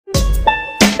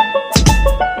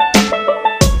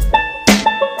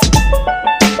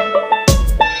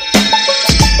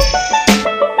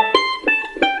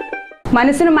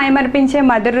మనసును మైమర్పించే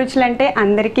మధుర రుచులంటే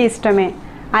అందరికీ ఇష్టమే.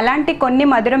 అలాంటి కొన్ని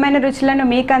మధురమైన రుచులను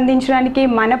మీకు అందించడానికి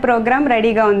మన ప్రోగ్రాం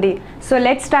రెడీగా ఉంది. So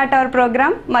let's start our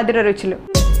programme మధుర రుచులు.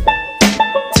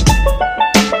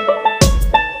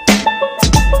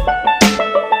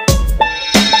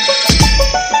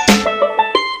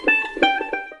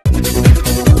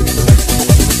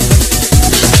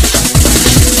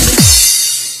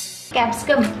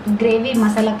 క్యాప్సికమ్ గ్రేవీ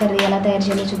మసాలా కర్రీ ఎలా తయారు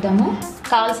చేయాలో చూద్దాము.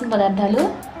 కావాల్సిన పదార్థాలు: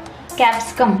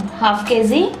 క్యాప్సికమ్ 1/2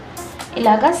 kg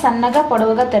ఇలాగా సన్నగా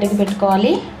పొడవుగా తరిగి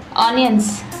పెట్టుకోవాలి. ఆనియన్స్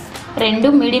 2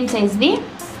 మీడియం సైజ్వి,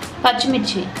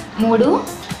 పచ్చిమిర్చి 3,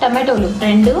 టమాటోలు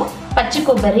 2, పచ్చి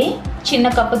కొబ్బరి చిన్న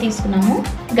కప్పు తీసుకున్నాము,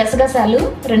 గసగసాలు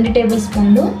 2 టేబుల్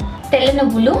స్పూన్లు, తెల్ల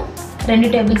నువ్వులు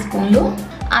 2 టేబుల్ స్పూన్లు,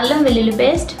 అల్లం వెల్లుల్లి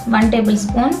పేస్ట్ 1 టేబుల్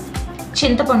స్పూన్,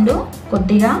 చింతపండు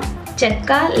కొద్దిగా,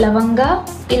 చెక్క లవంగ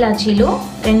ఇలాచీలు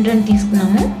 2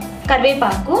 తీసుకున్నాము,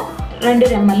 కరివేపాకు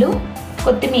 2 రెమ్మలు,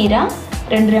 కొత్తిమీర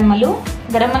 2 రెమ్మలు,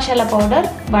 garam masala powder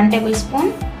 1 table spoon,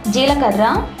 జీలకర్ర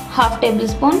 1/2 టేబుల్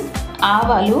స్పూన్,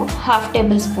 ఆవాలు 1/2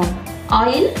 table spoon,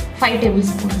 oil 5 table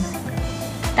spoons.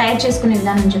 తయారు చేసుకునే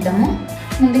విధానం చూద్దాము.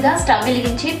 ముందుగా స్టవ్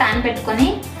వెలిగించి ప్యాన్ పెట్టుకొని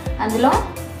అందులో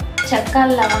చెక్క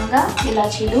లవంగ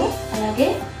ఇలాచీలు అలాగే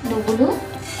నువ్వులు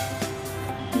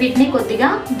వీటిని కొద్దిగా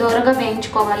దోరగా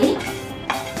వేయించుకోవాలి.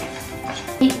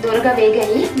 దోరగా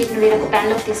వేగాయి, వీటిని వేరొక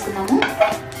ప్యాన్లోకి తీసుకున్నాము.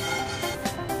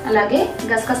 అలాగే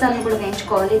గసగసాలను కూడా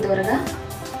వేయించుకోవాలి.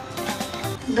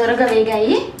 దోరగా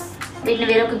వేగాయి, వీటిని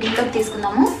వేరొక గిన్నెలోకి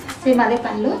తీసుకున్నాము. సేమ్ అదే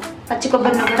ప్యాన్లో పచ్చి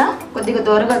కొబ్బరిని కూడా కొద్దిగా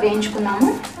దోరగా వేయించుకున్నాము.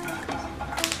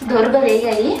 దోరగా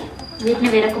వేగాయి, వీటిని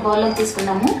వేరొక బౌల్లోకి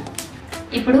తీసుకున్నాము.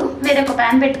 ఇప్పుడు వేరొక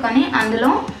ప్యాన్ పెట్టుకొని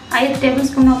అందులో 5 టేబుల్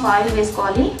స్పూన్ ఆఫ్ ఆయిల్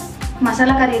వేసుకోవాలి.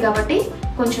 మసాలా కర్రీ కాబట్టి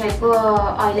కొంచెం ఎక్కువ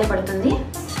ఆయిలే పడుతుంది.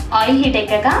 ఆయిల్ హీట్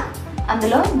ఎక్కాక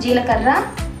అందులో జీలకర్ర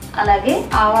అలాగే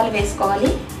ఆవాలు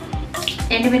వేసుకోవాలి.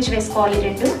 ఎండుమిర్చి వేసుకోవాలి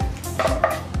 2.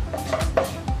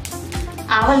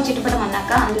 ఆవాలు చిటపటం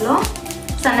అన్నాక అందులో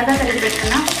సన్నగా తరిగి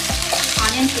పెట్టుకున్న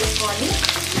ఆనియన్స్ వేసుకోవాలి.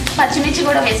 పచ్చిమిర్చి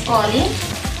కూడా వేసుకోవాలి.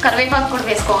 కరివేపాకు కూడా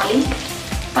వేసుకోవాలి.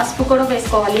 పసుపు కూడా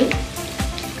వేసుకోవాలి.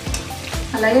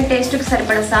 అలాగే టేస్ట్కి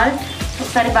సరిపడా సాల్ట్.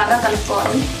 ఒకసారి బాగా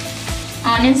కలుపుకోవాలి.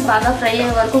 ఆనియన్స్ బాగా ఫ్రై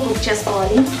అయ్యే వరకు కుక్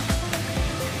చేసుకోవాలి.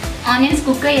 ఆనియన్స్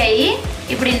కుక్ అయ్యాయి.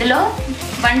 ఇప్పుడు ఇందులో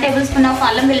 1 టేబుల్ స్పూన్ ఆఫ్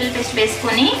అల్లం వెల్లుల్లి పేస్ట్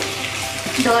వేసుకొని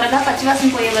దోరగా పచ్చివాసన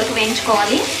పోయే వరకు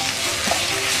వేయించుకోవాలి.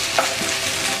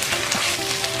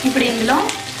 ఇప్పుడు ఇందులో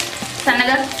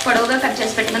సన్నగా పొడవుగా కట్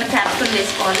చేసి పెట్టుకుని క్యాప్సికమ్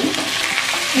వేసుకోవాలి.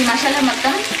 ఈ మసాలా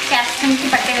మొత్తం క్యాప్సికమ్కి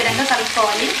పట్టే విధంగా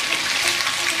కలుపుకోవాలి.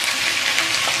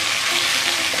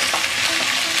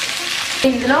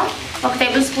 ఇందులో 1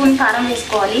 టేబుల్ స్పూన్ కారం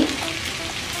వేసుకోవాలి.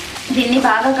 దీన్ని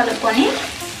బాగా కలుపుకొని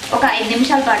ఒక 5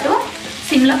 నిమిషాల పాటు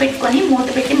సిమ్లో పెట్టుకొని మూత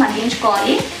పెట్టి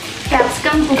మగ్గించుకోవాలి.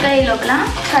 క్యాప్సికమ్ కుక్ అయ్యే లోపల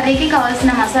కర్రీకి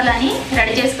కావాల్సిన మసాలాని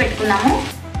రెడీ చేసి పెట్టుకున్నాము.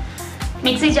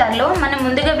 మిక్సీ జార్లో మనం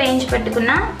ముందుగా వేయించి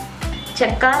పెట్టుకున్న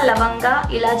చెక్క లవంగ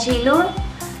ఇలాచీలు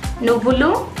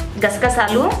నువ్వులు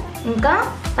గసగసాలు ఇంకా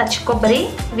పచ్చి కొబ్బరి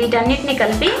వీటన్నిటిని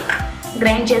కలిపి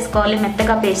గ్రైండ్ చేసుకోవాలి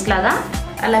మెత్తగా పేస్ట్ లాగా.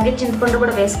 అలాగే చింతపండు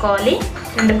కూడా వేసుకోవాలి.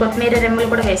 2 కొత్తిమీర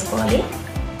రెమ్మలు కూడా వేసుకోవాలి.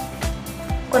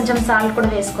 కొంచెం సాల్ట్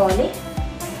కూడా వేసుకోవాలి.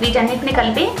 వీటన్నిటిని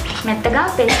కలిపి మెత్తగా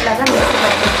పేస్ట్ లాగా మిక్సీ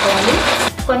పట్టుకోవాలి.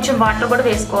 కొంచెం వాటర్ కూడా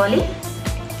వేసుకోవాలి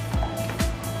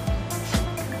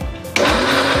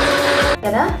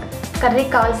కదా.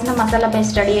 కర్రీకి కావాల్సిన మసాలా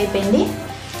పేస్ట్ రెడీ అయిపోయింది.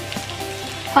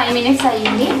 5 మినిట్స్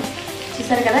అయ్యింది.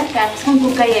 చూసారు కదా, క్యాప్సికమ్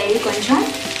కుక్ అయ్యాయి కొంచెం.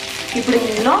 ఇప్పుడు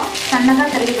ఇందులో సన్నగా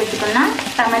తరిగి పెట్టుకున్న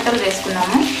టమాటోలు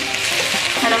వేసుకున్నాము.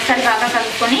 మరొకసారి బాగా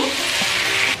కలుపుకొని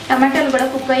టమాటాలు కూడా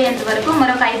కుక్ అయ్యేంత వరకు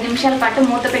మరొక 5 నిమిషాల పాటు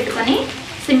మూత పెట్టుకొని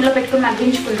సిమ్లో పెట్టుకుని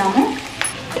మగ్గించుకుందాము.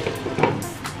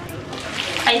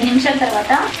 5 నిమిషాల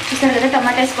తర్వాత చూసారు కదా,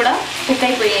 టమాటాస్ కూడా కుక్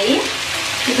అయిపోయాయి.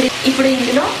 ఇప్పుడు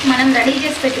ఇందులో మనం రెడీ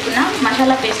చేసి పెట్టుకున్న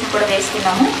మసాలా పేస్ట్ని కూడా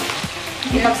వేసుకుందాము.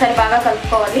 దీన్ని ఒకసారి బాగా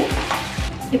కలుపుకోవాలి.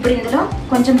 ఇప్పుడు ఇందులో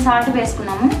కొంచెం సాల్ట్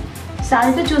వేసుకున్నాము.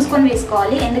 సాల్ట్ చూసుకొని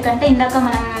వేసుకోవాలి, ఎందుకంటే ఇందాక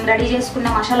మనం రెడీ చేసుకున్న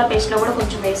మసాలా పేస్ట్లో కూడా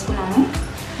కొంచెం వేసుకున్నాము.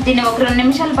 దీన్ని ఒక 2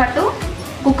 నిమిషాల పాటు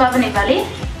కుక్ అవ్వనివ్వాలి.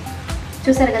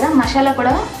 చూసారు కదా, మసాలా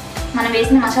కూడా మనం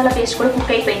వేసిన మసాలా పేస్ట్ కూడా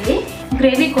కుక్ అయిపోయింది.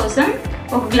 గ్రేవీ కోసం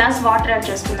 1 గ్లాస్ వాటర్ యాడ్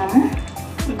చేసుకున్నాము.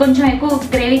 కొంచెం ఎక్కువ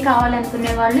గ్రేవీ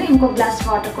కావాలనుకునే వాళ్ళు ఇంకో గ్లాస్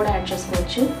వాటర్ కూడా యాడ్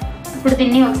చేసుకోవచ్చు. ఇప్పుడు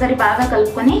దీన్ని ఒకసారి బాగా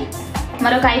కలుపుకొని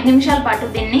మరొక 5 నిమిషాల పాటు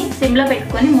దీన్ని సిమ్లో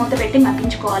పెట్టుకొని మూత పెట్టి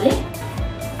మగ్గించుకోవాలి.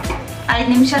 5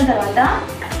 నిమిషాల తర్వాత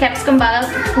క్యాప్సికమ్ బాగా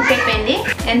కుక్ అయిపోయింది.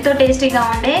 ఎంతో టేస్టీగా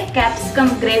ఉండే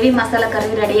capsicum gravy masala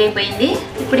curry ready అయిపోయింది.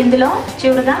 ఇప్పుడు ఇందులో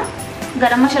చివరిగా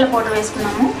గరం మసాలా పౌడర్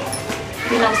వేసుకున్నాము.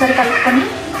 దీన్ని ఒకసారి కలుపుకొని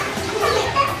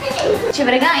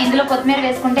చివరిగా ఇందులో కొత్తిమీర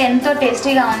వేసుకుంటే ఎంతో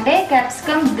టేస్టీగా ఉండే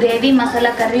capsicum gravy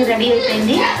masala curry ready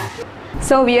అయిపోయింది.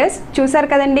 సో వ్యూయర్స్ చూసారు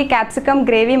కదండి క్యాప్సికమ్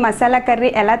గ్రేవీ మసాలా కర్రీ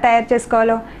ఎలా తయారు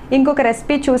చేసుకోవాలో. ఇంకొక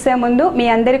రెసిపీ చూసే ముందు మీ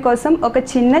అందరి కోసం ఒక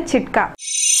చిన్న చిట్కా.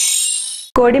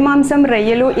 కోడి మాంసం,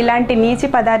 రొయ్యలు ఇలాంటి నీచి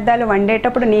పదార్థాలు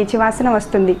వండేటప్పుడు నీచి వాసన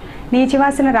వస్తుంది. నీచి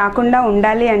వాసన రాకుండా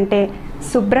ఉండాలి అంటే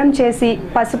శుభ్రం చేసి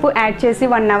పసుపు యాడ్ చేసి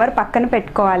 1 అవర్ పక్కన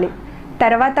పెట్టుకోవాలి.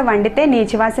 తర్వాత వండితే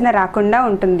నీచి వాసన రాకుండా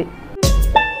ఉంటుంది.